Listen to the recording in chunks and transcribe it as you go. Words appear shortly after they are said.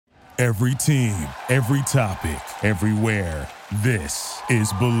Every team, every topic, everywhere. This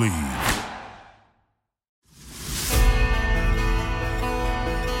is Believe.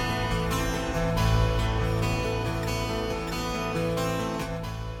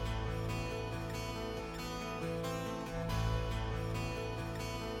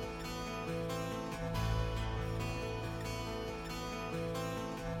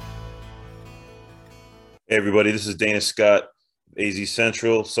 Hey everybody, this is Dana Scott, AZ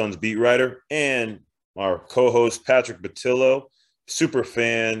Central, Suns beat writer, and our co-host Patrick Battillo, super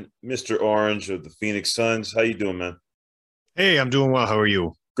fan, Mr. Orange of the Phoenix Suns. How you doing, man? Hey, I'm doing well. How are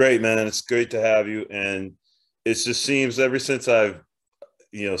you? Great, man. It's great to have you. And it just seems ever since I've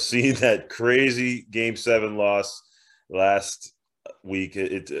seen that crazy Game 7 loss last week,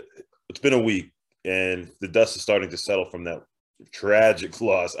 it's been a week, and the dust is starting to settle from that tragic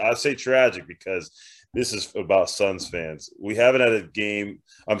loss. I say tragic because this is about Suns fans. We haven't had a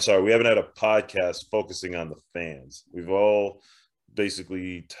podcast focusing on the fans. We've all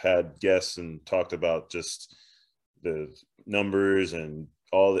basically had guests and talked about just the numbers and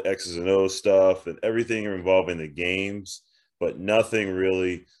all the X's and O's stuff and everything involving the games, but nothing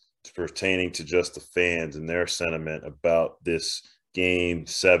really pertaining to just the fans and their sentiment about this Game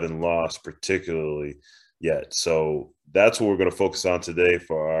 7 loss particularly yet. So that's what we're going to focus on today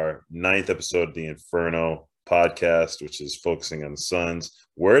for our 9th episode of the Inferno podcast, which is focusing on the Suns.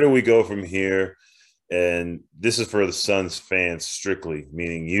 Where do we go from here? And this is for the Suns fans strictly,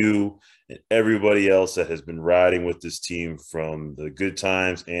 meaning you and everybody else that has been riding with this team from the good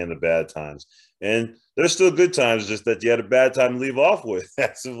times and the bad times. And there's still good times, just that you had a bad time to leave off with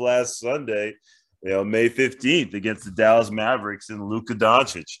as of last Sunday, May 15th against the Dallas Mavericks and Luka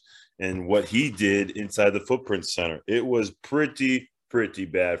Doncic. And what he did inside the Footprint Center. It was pretty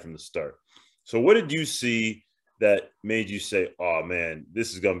bad from the start. So what did you see that made you say, oh, man,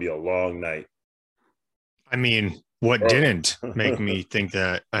 this is going to be a long night? I mean, what didn't make me think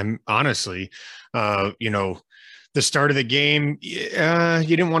that? I'm honestly, the start of the game, you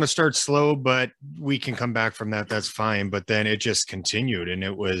didn't want to start slow, but we can come back from that. That's fine. But then it just continued, and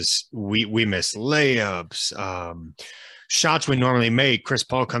it was we missed layups. Shots we normally make. Chris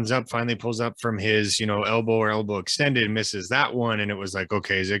Paul comes up, finally pulls up from his, elbow extended, misses that one. And it was like,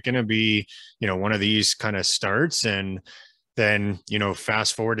 okay, is it going to be, one of these kind of starts? And then,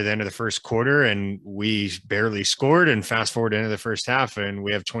 fast forward to the end of the first quarter and we barely scored, and fast forward to the end of the first half and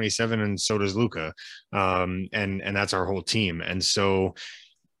we have 27 and so does Luka. And that's our whole team. And so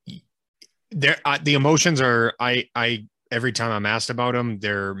there, the emotions are, every time I'm asked about them,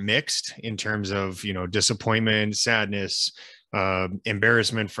 they're mixed in terms of, disappointment, sadness,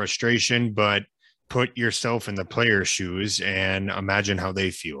 embarrassment, frustration, but put yourself in the player's shoes and imagine how they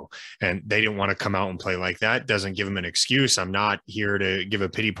feel. And they didn't want to come out and play like that. Doesn't give them an excuse. I'm not here to give a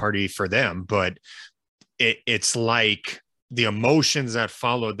pity party for them, but it's like the emotions that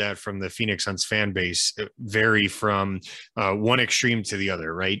followed that from the Phoenix Suns fan base vary from one extreme to the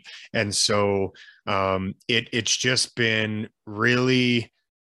other, right? And so it's just been really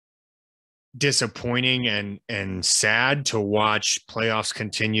disappointing and sad to watch playoffs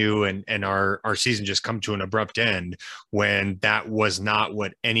continue and our season just come to an abrupt end when that was not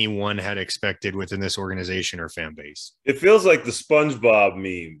what anyone had expected within this organization or fan base. It feels like the SpongeBob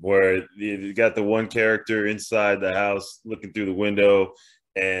meme where you got the one character inside the house looking through the window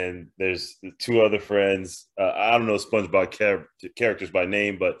and there's the two other friends. I don't know SpongeBob characters by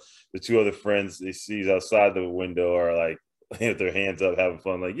name, but the two other friends he sees outside the window are like with their hands up, having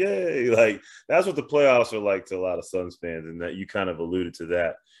fun, like, yay. Like, that's what the playoffs are like to a lot of Suns fans, and that you kind of alluded to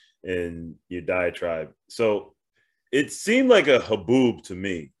that in your diatribe. So it seemed like a haboob to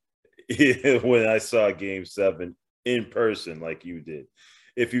me when I saw Game 7 in person like you did.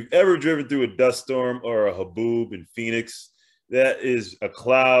 If you've ever driven through a dust storm or a haboob in Phoenix, that is a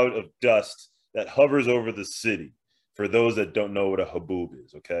cloud of dust that hovers over the city, for those that don't know what a haboob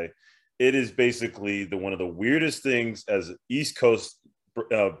is, okay? It is basically one of the weirdest things as an East Coast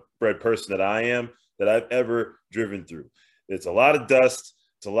bred person that I am that I've ever driven through. It's a lot of dust,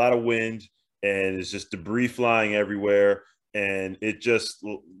 it's a lot of wind, and it's just debris flying everywhere. And it just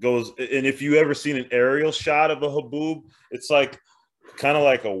goes. And if you ever seen an aerial shot of a haboob, it's like kind of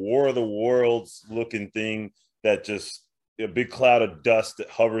like a War of the Worlds looking thing that just a big cloud of dust that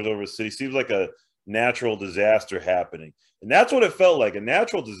hovers over the city. Seems like a natural disaster happening. And that's what it felt like, a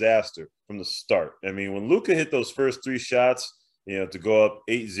natural disaster from the start. I mean, when Luka hit those first three shots, to go up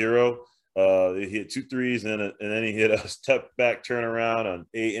 8-0, he hit 2 threes, and then he hit a step back turnaround on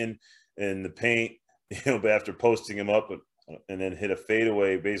Ayton in the paint, but after posting him up and then hit a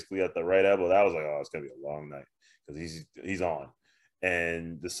fadeaway basically at the right elbow. That was like, oh, it's going to be a long night because he's on.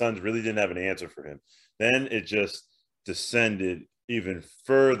 and the Suns really didn't have an answer for him. Then it just descended even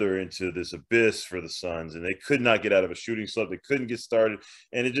further into this abyss for the Suns, and they could not get out of a shooting slump. They couldn't get started,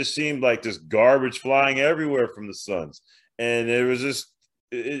 and it just seemed like just garbage flying everywhere from the Suns. And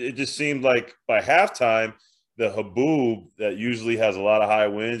it just seemed like by halftime, the haboob that usually has a lot of high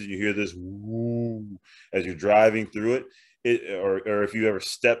winds, and you hear this woo as you're driving through or if you ever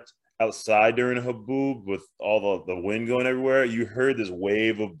stepped outside during a haboob with all the wind going everywhere, you heard this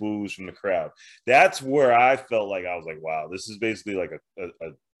wave of boos from the crowd. That's where I felt like I was like, wow, this is basically like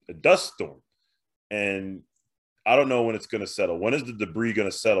a dust storm. And I don't know when it's going to settle. When is the debris going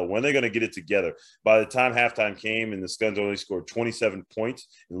to settle? When are they going to get it together? By the time halftime came and the Suns only scored 27 points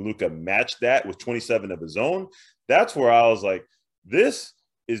and Luka matched that with 27 of his own, that's where I was like, this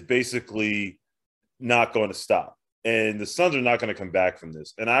is basically not going to stop. And the Suns are not going to come back from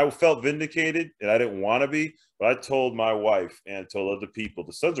this. And I felt vindicated, and I didn't want to be, but I told my wife and told other people,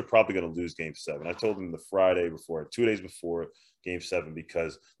 the Suns are probably going to lose Game 7. I told them the Friday before, 2 days before Game 7,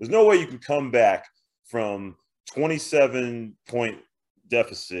 because there's no way you can come back from 27-point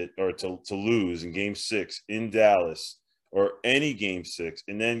deficit or to lose in Game 6 in Dallas or any Game 6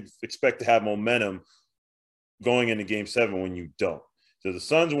 and then expect to have momentum going into Game 7 when you don't. So the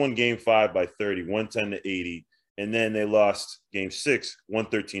Suns won Game 5 by 30, 110-80. And then they lost Game 6,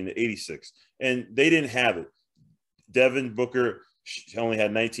 113-86. And they didn't have it. Devin Booker only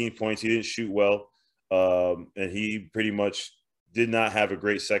had 19 points. He didn't shoot well. And he pretty much did not have a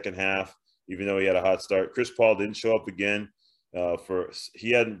great second half, even though he had a hot start. Chris Paul didn't show up again.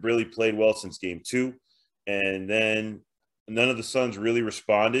 He hadn't really played well since Game 2. And then none of the Suns really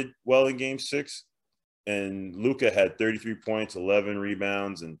responded well in Game 6. And Luka had 33 points, 11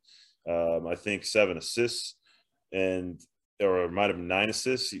 rebounds, and I think 7 assists. Or it might have been 9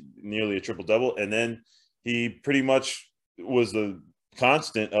 assists, nearly a triple-double. And then he pretty much was the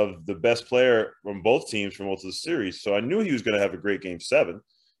constant of the best player from both teams for most of the series. So I knew he was going to have a great Game 7.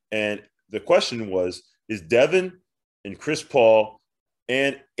 And the question was, is Devin and Chris Paul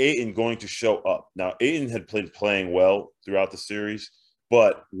and Ayton going to show up? Now, Ayton had been playing well throughout the series,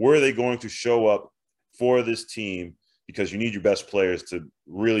 but were they going to show up for this team? Because you need your best players to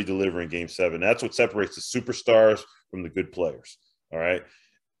really deliver in Game 7. That's what separates the superstars from the good players. All right.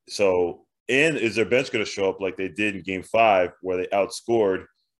 So, and is their bench going to show up like they did in Game 5, where they outscored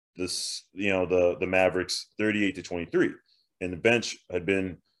the Mavericks 38-23, and the bench had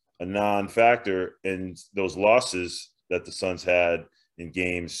been a non-factor in those losses that the Suns had in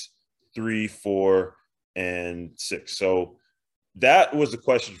Games 3, 4, and 6. So that was the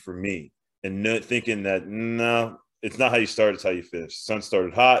question for me, and thinking that no. It's not how you start, it's how you finish. The Suns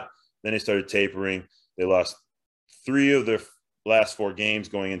started hot, then they started tapering. They lost 3 of their last 4 games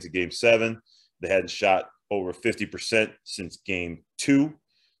going into Game 7. They hadn't shot over 50% since Game 2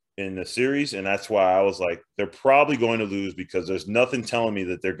 in the series, and that's why I was like, they're probably going to lose because there's nothing telling me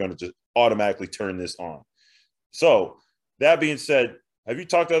that they're going to just automatically turn this on. So that being said, have you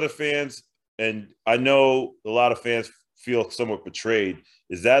talked to other fans? And I know a lot of fans feel somewhat betrayed.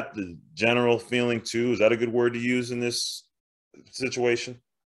 Is that the general feeling too? Is that a good word to use in this situation?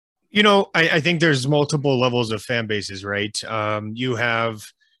 I think there's multiple levels of fan bases, right? You have,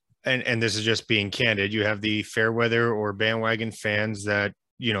 and this is just being candid, you have the fair weather or bandwagon fans that,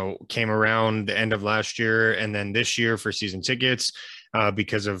 came around the end of last year and then this year for season tickets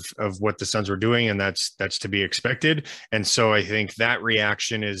because of what the Suns were doing, and that's to be expected. And so I think that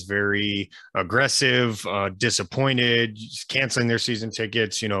reaction is very aggressive, disappointed, canceling their season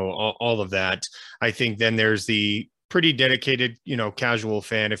tickets, all of that. I think then there's the pretty dedicated, casual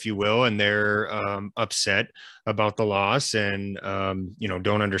fan, if you will, and they're upset about the loss and,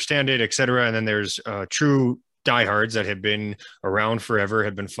 don't understand it, et cetera. And then there's true diehards that have been around forever,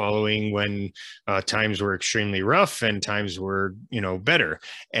 have been following when times were extremely rough and times were, better,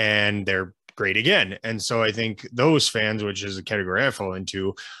 and they're great again. And so I think those fans, which is a category I fall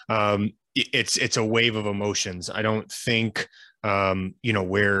into, it's a wave of emotions. I don't think,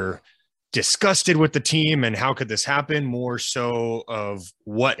 we're disgusted with the team and how could this happen, more so of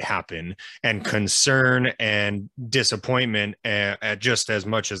what happened and concern and disappointment at just as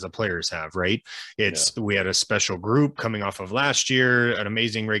much as the players have, right? We had a special group coming off of last year, an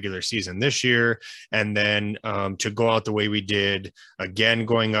amazing regular season this year, and then to go out the way we did, again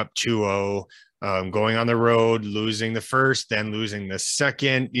going up 2-0, going on the road, losing the first, then losing the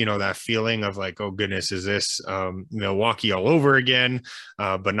second, that feeling of like, oh goodness, is this Milwaukee all over again,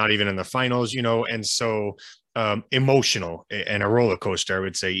 but not even in the finals, and so emotional and a roller coaster, I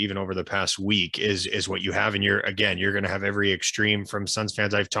would say, even over the past week is what you have. And you're going to have every extreme from Suns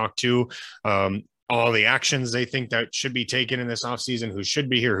fans I've talked to, all the actions they think that should be taken in this offseason, who should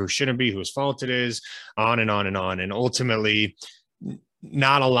be here, who shouldn't be, whose fault it is, on and on and on. And ultimately,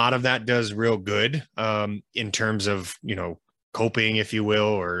 not a lot of that does real good in terms of, coping, if you will,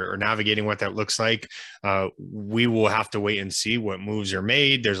 or navigating what that looks like. We will have to wait and see what moves are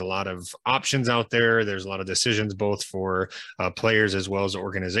made. There's a lot of options out there. There's a lot of decisions, both for players as well as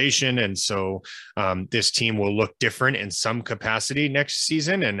organization. And so this team will look different in some capacity next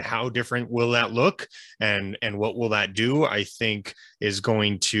season. And how different will that look? And what will that do? I think is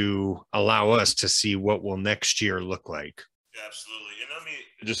going to allow us to see what will next year look like. Absolutely. And let me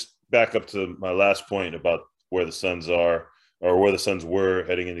just back up to my last point about where the Suns are, or where the Suns were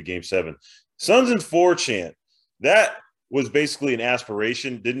heading into Game 7. Suns in 4 chant. That was basically an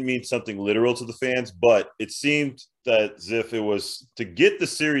aspiration. Didn't mean something literal to the fans, but it seemed that as if it was to get the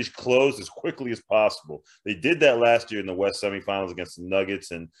series closed as quickly as possible. They did that last year in the West semifinals against the Nuggets,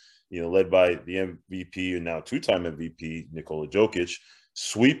 and led by the MVP and now 2-time MVP Nikola Jokic.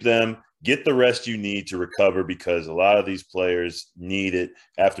 Sweep them, get the rest you need to recover, because a lot of these players need it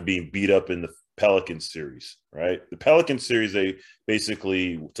after being beat up in the Pelicans series, right? The Pelicans series, they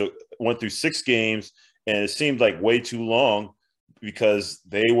basically went through 6 games, and it seemed like way too long because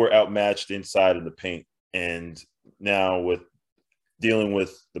they were outmatched inside in the paint. And now with dealing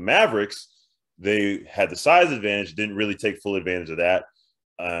with the Mavericks, they had the size advantage, didn't really take full advantage of that.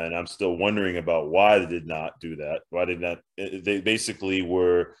 And I'm still wondering about why they did not do that. Why did not? They basically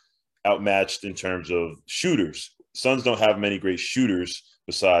were outmatched in terms of shooters. Suns don't have many great shooters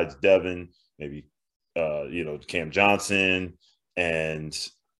besides Devin, maybe Cam Johnson, and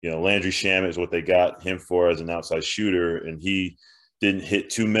Landry Shamet is what they got him for as an outside shooter, and he didn't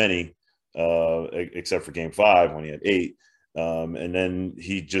hit too many except for Game 5 when he had 8, and then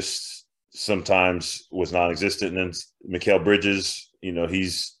he just sometimes was non-existent. And then Mikal Bridges,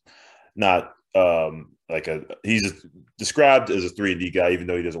 he's not he's described as a 3-and-D guy, even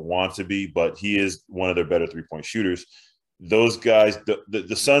though he doesn't want to be, but he is one of their better 3-point shooters. Those guys,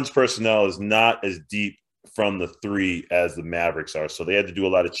 the Suns personnel is not as deep from the 3 as the Mavericks are. So they had to do a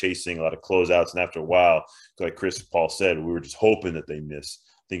lot of chasing, a lot of closeouts. And after a while, like Chris Paul said, we were just hoping that they miss.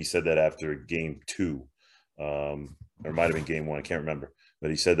 I think he said that after Game 2, or it might have been Game 1. I can't remember.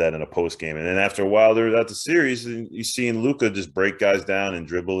 But he said that in a post game. And then after a while, they're at the series, and you seeing Luka just break guys down and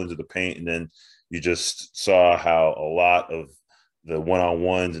dribble into the paint. And then you just saw how a lot of the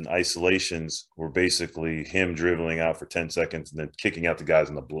one-on-ones and isolations were basically him dribbling out for 10 seconds and then kicking out the guys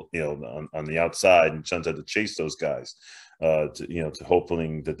on the on the outside, and Suns had to chase those guys to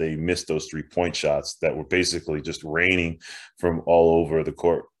hoping that they missed those 3-point shots that were basically just raining from all over the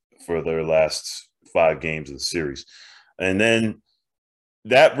court for their last 5 games of the series. And then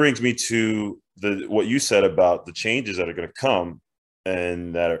that brings me to what you said about the changes that are going to come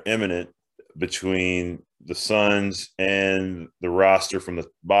and that are imminent between the Suns and the roster from the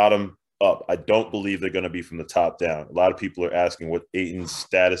bottom up. I don't believe they're going to be from the top down. A lot of people are asking what Ayton's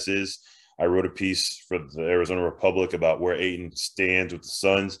status is. I wrote a piece for the Arizona Republic about where Ayton stands with the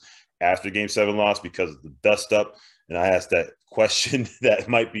Suns after Game 7 loss because of the dust up. And I asked that question that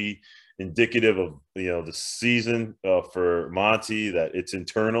might be indicative of, the season for Monty, that it's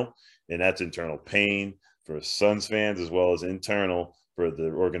internal, and that's internal pain for Suns fans as well as internal for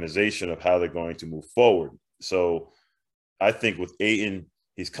the organization of how they're going to move forward. So I think with Ayton,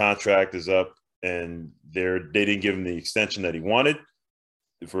 his contract is up, and they didn't give him the extension that he wanted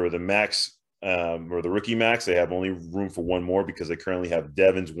for the max or the rookie max. They have only room for one more because they currently have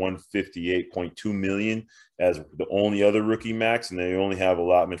Devin's $158.2 million as the only other rookie max, and they only have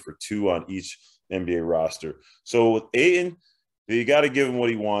allotment for 2 on each NBA roster. So with Ayton, you got to give him what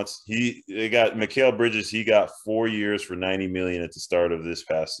he wants. They got Mikal Bridges. He got 4 years for $90 million at the start of this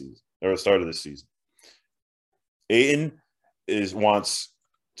past season, or the start of this season. Ayton wants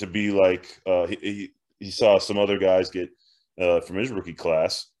to be like he saw some other guys get from his rookie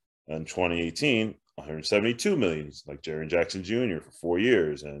class in 2018, $172 million. He's like Jaren Jackson Jr. for 4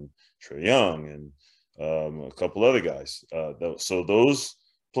 years, and Trae Young, and a couple other guys. So those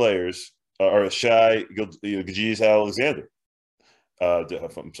players are Shai Gilgeous-Alexander.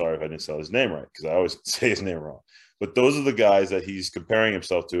 I'm sorry if I didn't spell his name right, because I always say his name wrong. But those are the guys that he's comparing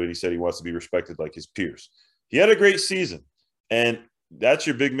himself to, and he said he wants to be respected like his peers. He had a great season, and that's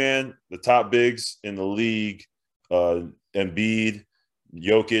your big man, the top bigs in the league, Embiid,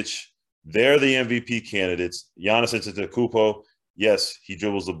 Jokic. They're the MVP candidates. Giannis Antetokounmpo, yes, he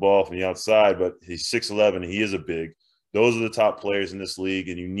dribbles the ball from the outside, but he's 6'11", and he is a big. Those are the top players in this league,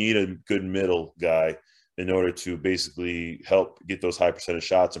 and you need a good middle guy in order to basically help get those high percentage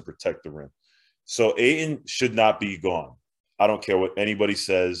shots and protect the rim. So Ayton should not be gone. I don't care what anybody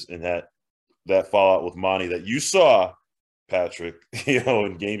says in that that fallout with Monty that you saw, Patrick,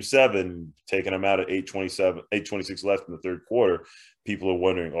 in Game 7, taking him out at 8:26 left in the third quarter. People are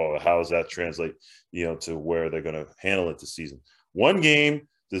wondering, how does that translate, to where they're going to handle it this season? One game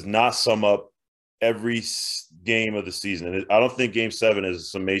does not sum up every game of the season. And I don't think Game 7 is a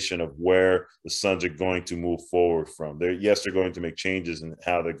summation of where the Suns are going to move forward from. They're going to make changes in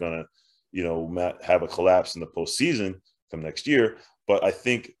how they're going to, have a collapse in the postseason come next year. But I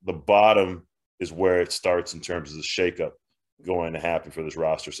think the bottom is where it starts in terms of the shakeup going to happen for this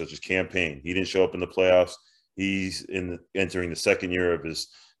roster, such as campaign. He didn't show up in the playoffs. He's entering the second year of his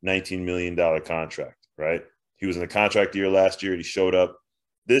 $19 million contract, right? He was in the contract year last year. He showed up.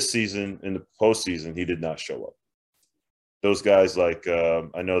 This season, in the postseason, he did not show up. Those guys, I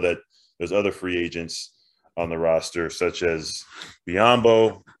know that there's other free agents on the roster, such as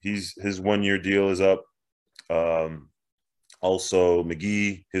Biyombo. His 1-year deal is up. Also,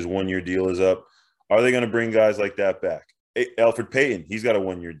 McGee, his 1-year deal is up. Are they going to bring guys like that back? Elfrid Payton, he's got a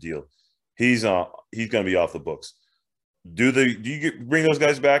 1-year deal. He's going to be off the books. Do you bring those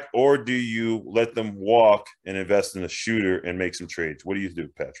guys back, or do you let them walk and invest in a shooter and make some trades? What do you do,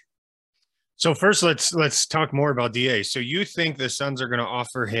 Patrick? So first, let's talk more about DA. So you think the Suns are going to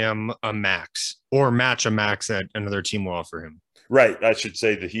offer him a max or match a max that another team will offer him? Right. I should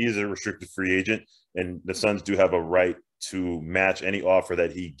say that he is a restricted free agent, and the Suns do have a right to match any offer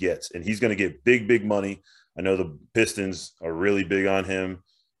that he gets. And he's going to get big, big money. I know the Pistons are really big on him.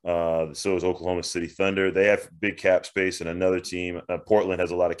 So is Oklahoma City Thunder. They have big cap space, and another team, Portland,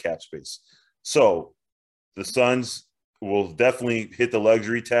 has a lot of cap space. So the Suns will definitely hit the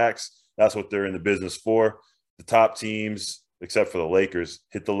luxury tax. That's what they're in the business for. The top teams, except for the Lakers,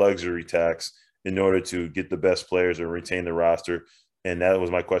 hit the luxury tax in order to get the best players and retain the roster. And that was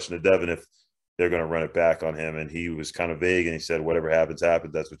my question to Devin, if they're going to run it back on him. And he was kind of vague, and he said, whatever happens,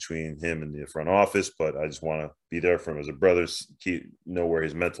 happens. That's between him and the front office. But I just want to be there for him as a brother, know where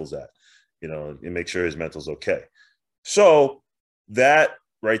his mental's at, and make sure his mental's okay. So that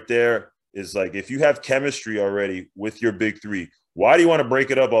right there is like, if you have chemistry already with your big three, why do you want to break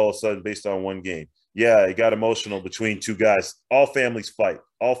it up all of a sudden based on one game? Yeah, it got emotional between two guys. All families fight.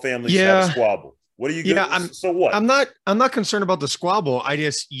 All families have a squabble. What are you going so what? I'm not concerned about the squabble.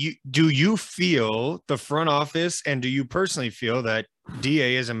 Do you feel the front office, and do you personally feel that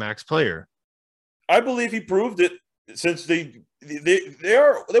DA is a max player? I believe he proved it, since they went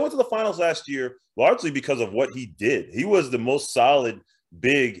to the finals last year largely because of what he did. He was the most solid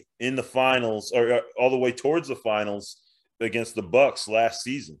big in the finals, or all the way towards the finals against the Bucks last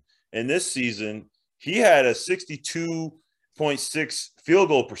season. And this season, he had a 62.6 field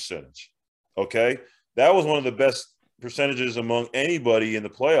goal percentage. Okay, that was one of the best percentages among anybody in the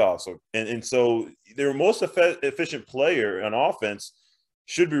playoffs. And so their most efficient player on offense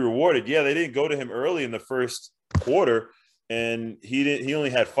should be rewarded. Yeah, they didn't go to him early in the first quarter, and he only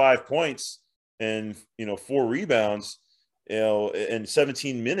had 5 points and 4 rebounds, in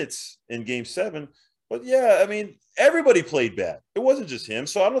 17 minutes in Game 7. But yeah, I mean, everybody played bad. It wasn't just him.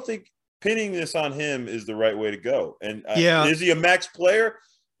 So I don't think pinning this on him is the right way to go. And is he a max player?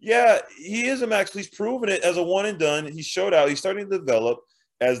 Yeah, he is a max. He's proven it as a one and done. He showed out. He's starting to develop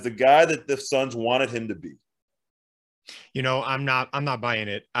as the guy that the Suns wanted him to be. I'm not buying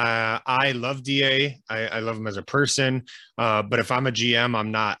it. I love DA. I love him as a person. But if I'm a GM,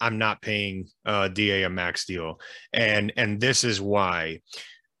 I'm not paying DA a max deal. And this is why.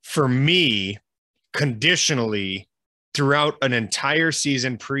 For me, conditionally, throughout an entire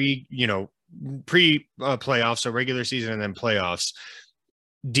season, playoffs, so regular season and then playoffs,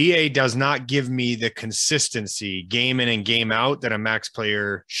 DA does not give me the consistency game in and game out that a max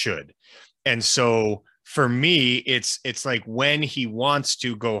player should. And so for me, it's like when he wants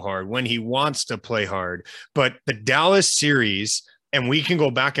to go hard, when he wants to play hard. But the Dallas series, and we can go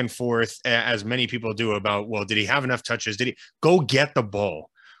back and forth, as many people do, about, well, did he have enough touches? Did he go get the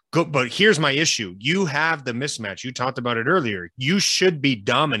ball? But here's my issue. You have the mismatch. You talked about it earlier. You should be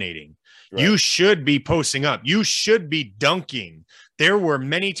dominating. Right. You should be posting up. You should be dunking. There were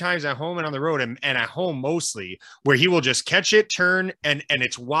many times at home and on the road, and at home mostly, where he will just catch it, turn, and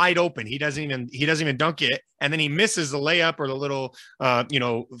it's wide open. He doesn't even dunk it, and then he misses the layup or the little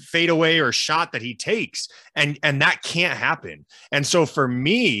fadeaway or shot that he takes, and that can't happen. And so for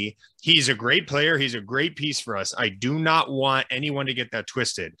me, he's a great player. He's a great piece for us. I do not want anyone to get that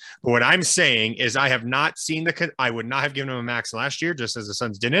twisted. But what I'm saying is, I have not seen I would not have given him a max last year, just as the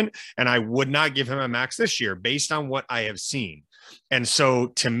Suns didn't, and I would not give him a max this year based on what I have seen. And so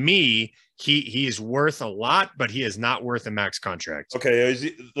to me, he is worth a lot, but he is not worth a max contract. Okay,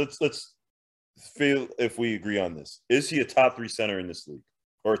 let's feel if we agree on this. Is he a top 3 center in this league?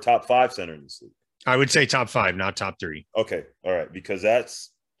 or top 5 center in this league? I would say top 5, not top 3. Okay. All right. Because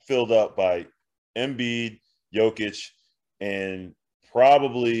that's filled up by Embiid, Jokic, and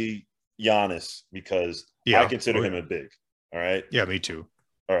probably Giannis, because I consider him a big. All right. Yeah, me too.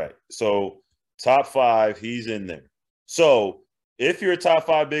 All right. So top 5, he's in there. So if you're a top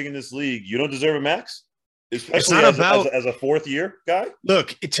 5 big in this league, you don't deserve a max? Especially as a fourth year guy?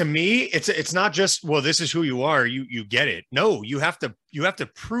 Look, to me, it's not just, well, this is who you are. You get it. No, you have to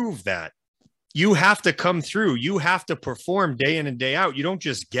prove that. You have to come through. You have to perform day in and day out. You don't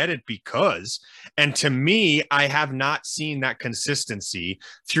just get it because. And to me, I have not seen that consistency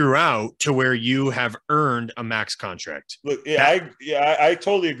throughout to where you have earned a max contract. Look, I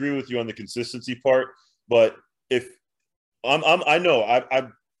totally agree with you on the consistency part. But if I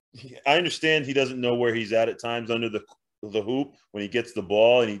understand he doesn't know where he's at times under the hoop when he gets the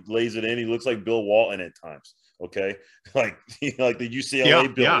ball and he lays it in. He looks like Bill Walton at times. Okay, like the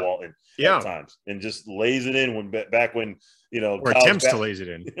UCLA Bill Walton at times, and just lays it in when or attempts to lays it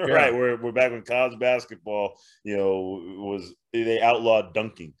in. Right, we're back when college basketball, was they outlawed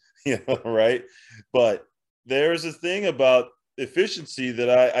dunking, right? But there's a thing about efficiency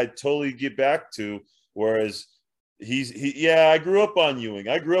that I totally get back to, whereas I grew up on Ewing.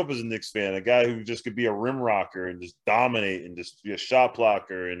 I grew up as a Knicks fan, a guy who just could be a rim rocker and just dominate and just be a shot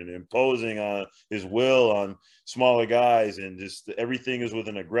blocker and imposing on his will on smaller guys, and just everything is with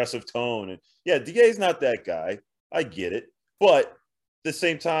an aggressive tone. And DA's not that guy. I get it. But at the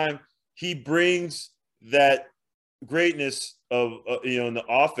same time, he brings that greatness of, in the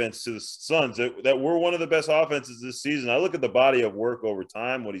offense to the Suns that we're one of the best offenses this season. I look at the body of work over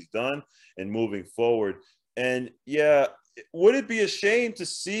time, what he's done and moving forward. And would it be a shame to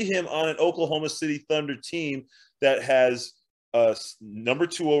see him on an Oklahoma City Thunder team that has a number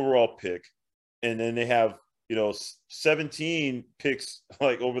 2 overall pick, and then they have 17 picks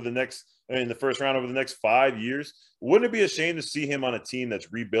like in the first round over the next 5 years? Wouldn't it be a shame to see him on a team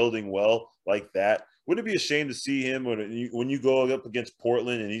that's rebuilding well like that? Wouldn't it be a shame to see him when you go up against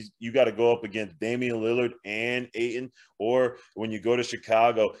Portland and you got to go up against Damian Lillard and Ayton, or when you go to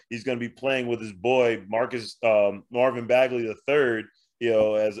Chicago, he's going to be playing with his boy Marvin Bagley III,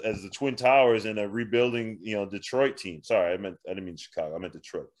 as the Twin Towers in a rebuilding Detroit team. Sorry, I didn't mean Chicago. I meant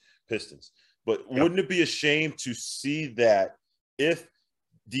Detroit Pistons. But wouldn't it be a shame to see that if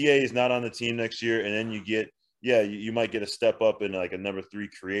DA is not on the team next year, and then you get you might get a step up in like a number 3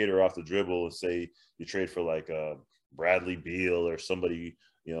 creator off the dribble, and say you trade for like Bradley Beal or somebody,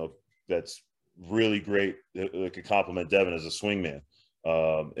 that's really great that could complement Devin as a swingman,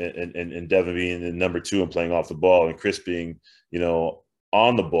 and Devin being the number 2 and playing off the ball, and Chris being,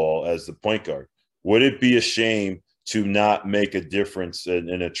 on the ball as the point guard. Would it be a shame to not make a difference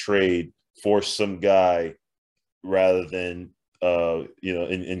in a trade for some guy rather than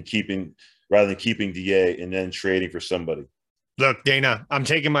keeping DA and then trading for somebody? Look, Dana, I'm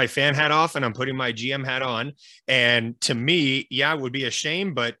taking my fan hat off and I'm putting my GM hat on. And to me, it would be a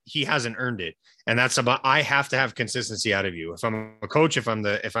shame, but he hasn't earned it. And I have to have consistency out of you. If I'm a coach, if I'm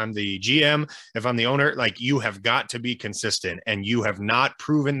the GM, if I'm the owner, like, you have got to be consistent, and you have not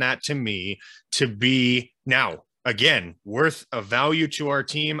proven that to me to be now. Again, worth of value to our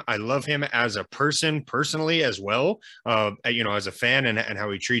team. I love him as a person personally as well, as a fan, and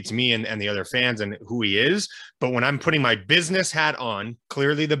how he treats me and the other fans and who he is. But when I'm putting my business hat on,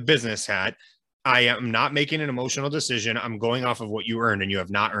 clearly the business hat, I am not making an emotional decision. I'm going off of what you earned, and you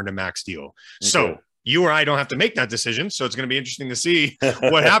have not earned a max deal. Okay. So you or I don't have to make that decision. So it's going to be interesting to see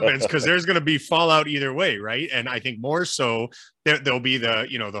what happens, because there's going to be fallout either way. Right. And I think more so there'll be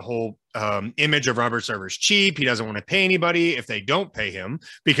the whole image of Robert Sarver's cheap. He doesn't want to pay anybody if they don't pay him,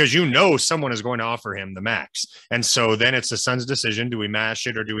 because someone is going to offer him the max. And so then it's the Suns' decision. Do we mash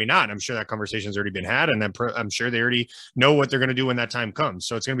it or do we not? I'm sure that conversation's already been had, and then I'm sure they already know what they're going to do when that time comes.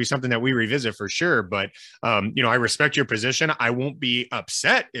 So it's going to be something that we revisit for sure. But, I respect your position. I won't be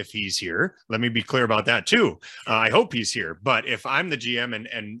upset if he's here. Let me be clear about that too. I hope he's here. But if I'm the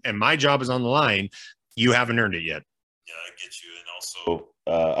GM and my job is on the line, you haven't earned it yet. Yeah, I get you. And also,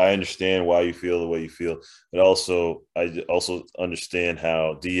 I understand why you feel the way you feel, but also I also understand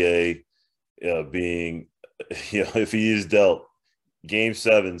how DA being, if he is dealt, Game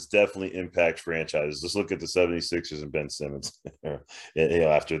 7s definitely impact franchises. Let's look at the 76ers and Ben Simmons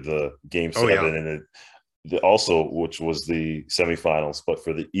after the Game 7, and also, which was the semifinals, but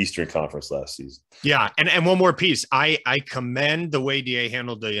for the Eastern Conference last season. Yeah, and one more piece. I commend the way DA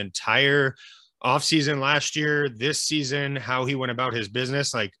handled the entire offseason last year, this season, how he went about his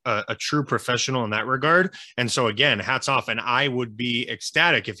business, like a true professional in that regard. And so again, hats off. And I would be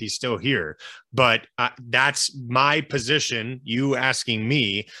ecstatic if he's still here. But that's my position. You asking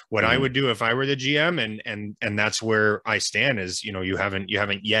me what I would do if I were the GM, and that's where I stand. Is, you know, you haven't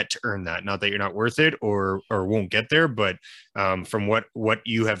yet earned that. Not that you're not worth it or won't get there, but from what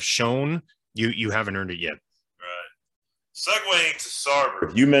you have shown, you haven't earned it yet. Segueing to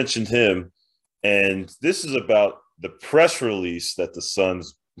Sarver, you mentioned him, and this is about the press release that the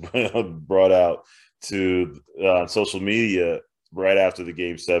Suns brought out to social media right after the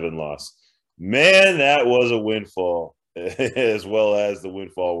Game 7 loss. Man, that was a windfall, as well as the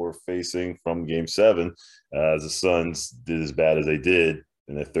windfall we're facing from Game 7, as the Suns did as bad as they did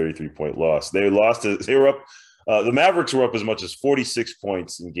in a 33-point loss. They were up. The Mavericks were up as much as 46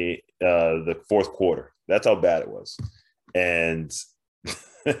 points in the fourth quarter. That's how bad it was. And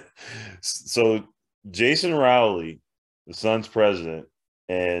so Jason Rowley, the Suns president,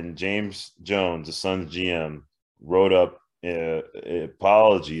 and James Jones, the Suns GM, wrote up an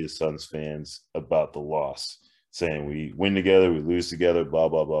apology to Suns fans about the loss, saying we win together, we lose together, blah,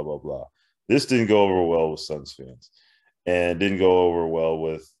 blah, blah, blah, blah. This didn't go over well with Suns fans, and didn't go over well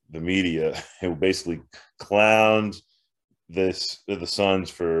with the media, who basically clowned the Suns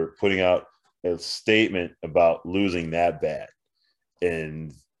for putting out a statement about losing that bad.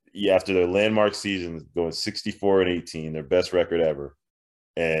 And after their landmark season, going 64-18, their best record ever,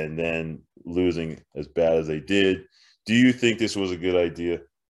 and then losing as bad as they did, do you think this was a good idea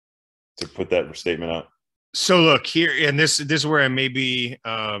to put that statement out? So look here, and this is where I may be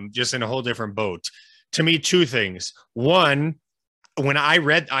just in a whole different boat. To me, two things. One, when I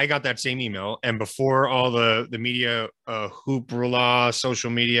got that same email, and before all the media hoopla,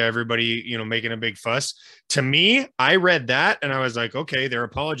 social media, everybody, you know, making a big fuss, to me, I read that and I was like, okay, they're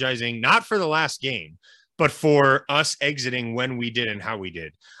apologizing not for the last game, but for us exiting when we did and how we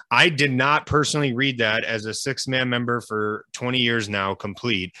did. I did not personally read that as a 6-man member for 20 years now,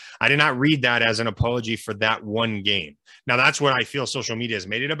 complete. I did not read that as an apology for that one game. Now, that's what I feel social media has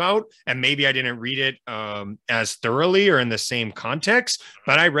made it about. And maybe I didn't read it as thoroughly or in the same context,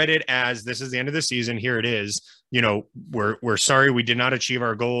 but I read it as, this is the end of the season. Here it is. You know, we're sorry we did not achieve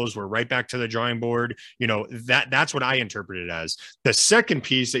our goals. We're right back to the drawing board. You know, that's what I interpret it as. The second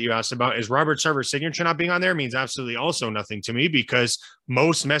piece that you asked about is Robert Sarver's signature not being on there means absolutely also nothing to me, because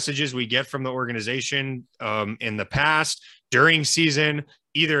most messages we get from the organization in the past during season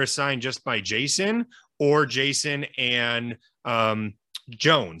either assigned just by Jason or Jason and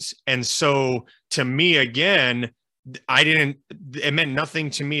Jones. And so to me, again, it meant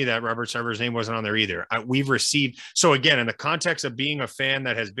nothing to me that Robert Sarver's name wasn't on there either. We've received, so again, in the context of being a fan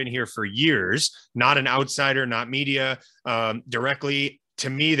that has been here for years, not an outsider, not media, directly, to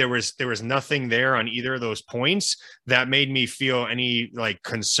me, there was nothing there on either of those points that made me feel any like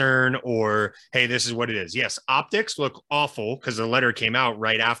concern or, hey, this is what it is. Yes, optics look awful because the letter came out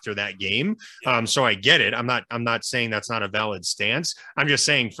right after that game. So I get it. I'm not saying that's not a valid stance. I'm just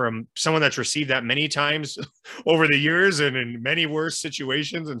saying, from someone that's received that many times over the years and in many worse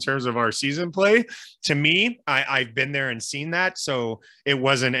situations in terms of our season play, to me, I've been there and seen that. So it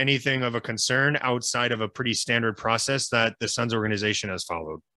wasn't anything of a concern outside of a pretty standard process that the Suns organization has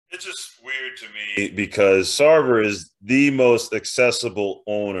followed. It's just weird to me because Sarver is the most accessible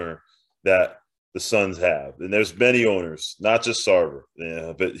owner that the Suns have. And there's many owners, not just Sarver,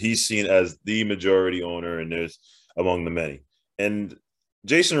 but he's seen as the majority owner, and there's among the many. And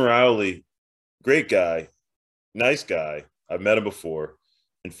Jason Rowley, great guy, nice guy. I've met him before.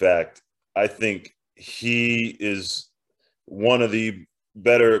 In fact, I think he is one of the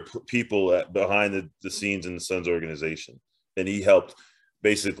better people behind the scenes in the Suns organization. And he helped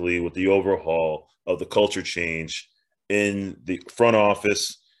basically with the overhaul of the culture change in the front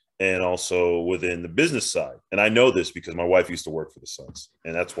office and also within the business side. And I know this because my wife used to work for the Suns,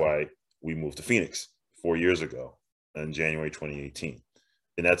 and that's why we moved to Phoenix 4 years ago in January 2018.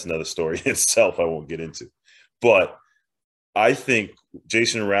 And that's another story in itself I won't get into. But I think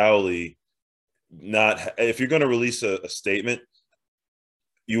Jason Rowley, if you're going to release a statement,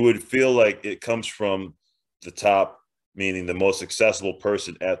 you would feel like it comes from the top, meaning the most accessible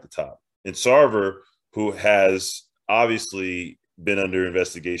person at the top. And Sarver, who has obviously been under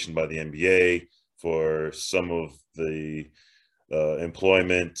investigation by the NBA for some of the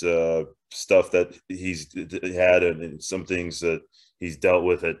employment stuff that he's had, and some things that he's dealt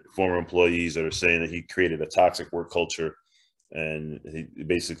with at former employees that are saying that he created a toxic work culture. And he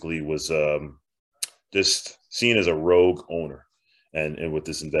basically was just seen as a rogue owner. and with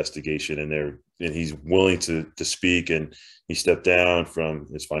this investigation, and he's willing to speak, and he stepped down from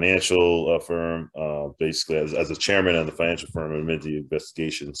his financial firm, basically as a chairman of the financial firm amid the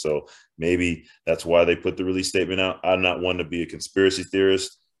investigation. So maybe that's why they put the release statement out. I'm not one to be a conspiracy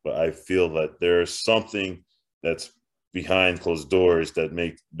theorist, but I feel that there's something that's behind closed doors that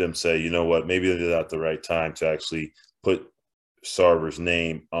make them say, you know what, maybe they're not the right time to actually put Sarver's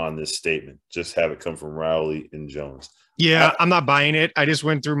name on this statement. Just have it come from Rowley and Jones. Yeah, I'm not buying it. I just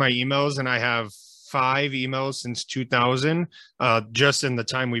went through my emails, and I have 5 emails since 2000, just in the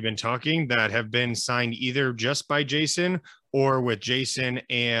time we've been talking, that have been signed either just by Jason or with Jason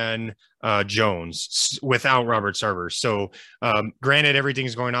and Jones without Robert Sarver. So granted,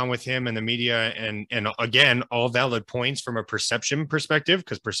 everything's going on with him and the media, and again, all valid points from a perception perspective,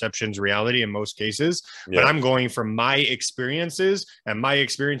 because perception's reality in most cases. Yeah. But I'm going from my experiences, and my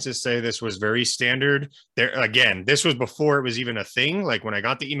experiences say this was very standard. There again, this was before it was even a thing. Like when I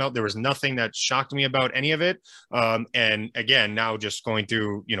got the email, there was nothing that shocked me about any of it. And again, now just going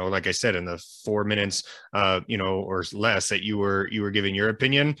through, like I said, in the 4 minutes, or less that you were giving your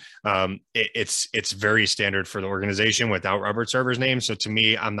opinion, it's very standard for the organization without Robert Sarver's name. So to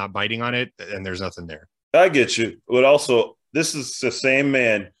me, I'm not biting on it, and there's nothing there. I get you. But also, this is the same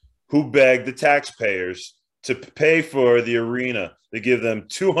man who begged the taxpayers to pay for the arena, to give them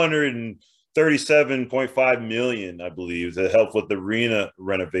 $237.5 million, I believe, to help with the arena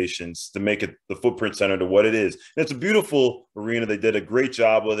renovations, to make it the Footprint Center to what it is. And it's a beautiful arena. They did a great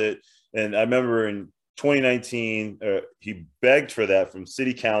job with it. And I remember in 2019, he begged for that from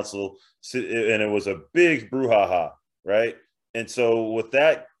city council, and it was a big brouhaha, right? And so with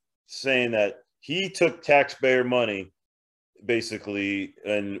that, saying that he took taxpayer money, basically,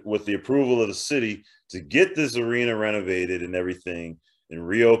 and with the approval of the city, to get this arena renovated and everything and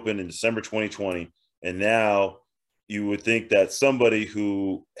reopened in December 2020, and now you would think that somebody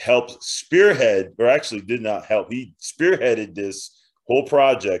who helped spearhead, or actually did not help, he spearheaded this whole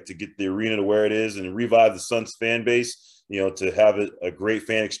project to get the arena to where it is and revive the Suns fan base, to have a great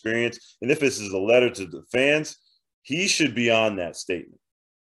fan experience. And if this is a letter to the fans, he should be on that statement.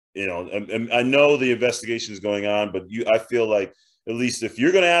 And I know the investigation is going on, but I feel like, at least if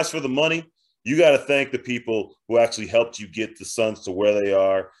you're going to ask for the money, you got to thank the people who actually helped you get the Suns to where they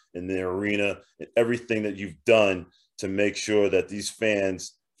are in the arena, and everything that you've done to make sure that these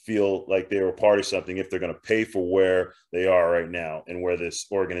fans feel like they were part of something, if they're going to pay for where they are right now and where this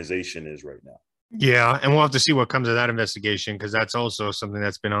organization is right now. Yeah, and we'll have to see what comes of that investigation, because that's also something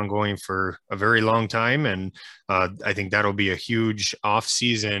that's been ongoing for a very long time. And I think that'll be a huge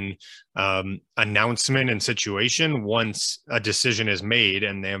off-season announcement and situation once a decision is made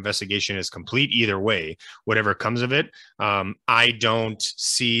and the investigation is complete. Either way, whatever comes of it, I don't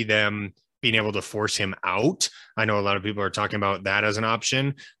see them being able to force him out. I know a lot of people are talking about that as an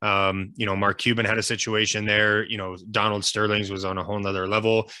option. Mark Cuban had a situation there. Donald Sterling's was on a whole nother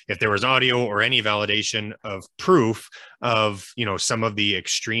level. If there was audio or any validation of proof of, some of the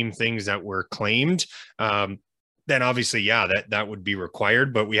extreme things that were claimed, then obviously, yeah, that would be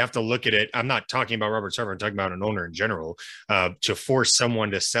required. But we have to look at it. I'm not talking about Robert Sarver. I'm talking about an owner in general. To force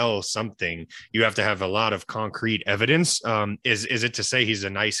someone to sell something, you have to have a lot of concrete evidence. Is it to say he's a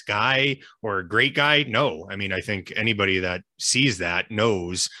nice guy or a great guy? No. I mean, I think anybody that sees that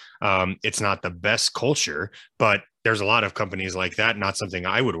knows it's not the best culture, but there's a lot of companies like that. Not something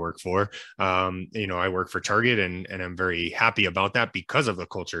I would work for. I work for Target, and I'm very happy about that because of the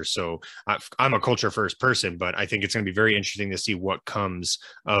culture. So I'm a culture first person, but I think it's going to be very interesting to see what comes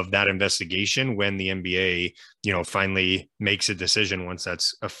of that investigation when the NBA, finally makes a decision once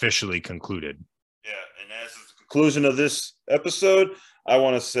that's officially concluded. Yeah. And as the conclusion of this episode, I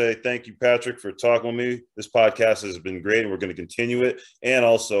want to say thank you, Patrick, for talking with me. This podcast has been great, and we're going to continue it. And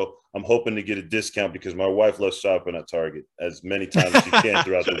also, I'm hoping to get a discount because my wife loves shopping at Target as many times as she can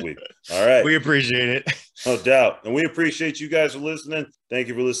throughout the week. All right. We appreciate it. No doubt. And we appreciate you guys for listening. Thank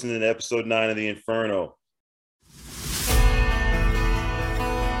you for listening to episode 9 of The Inferno.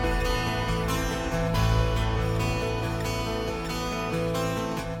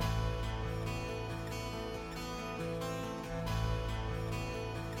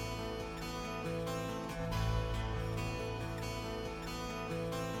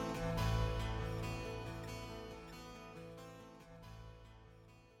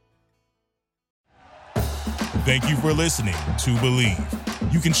 Thank you for listening to Believe.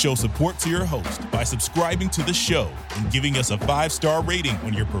 You can show support to your host by subscribing to the show and giving us a 5-star rating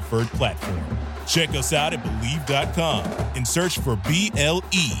on your preferred platform. Check us out at Believe.com and search for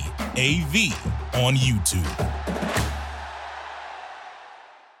BLEAV on YouTube.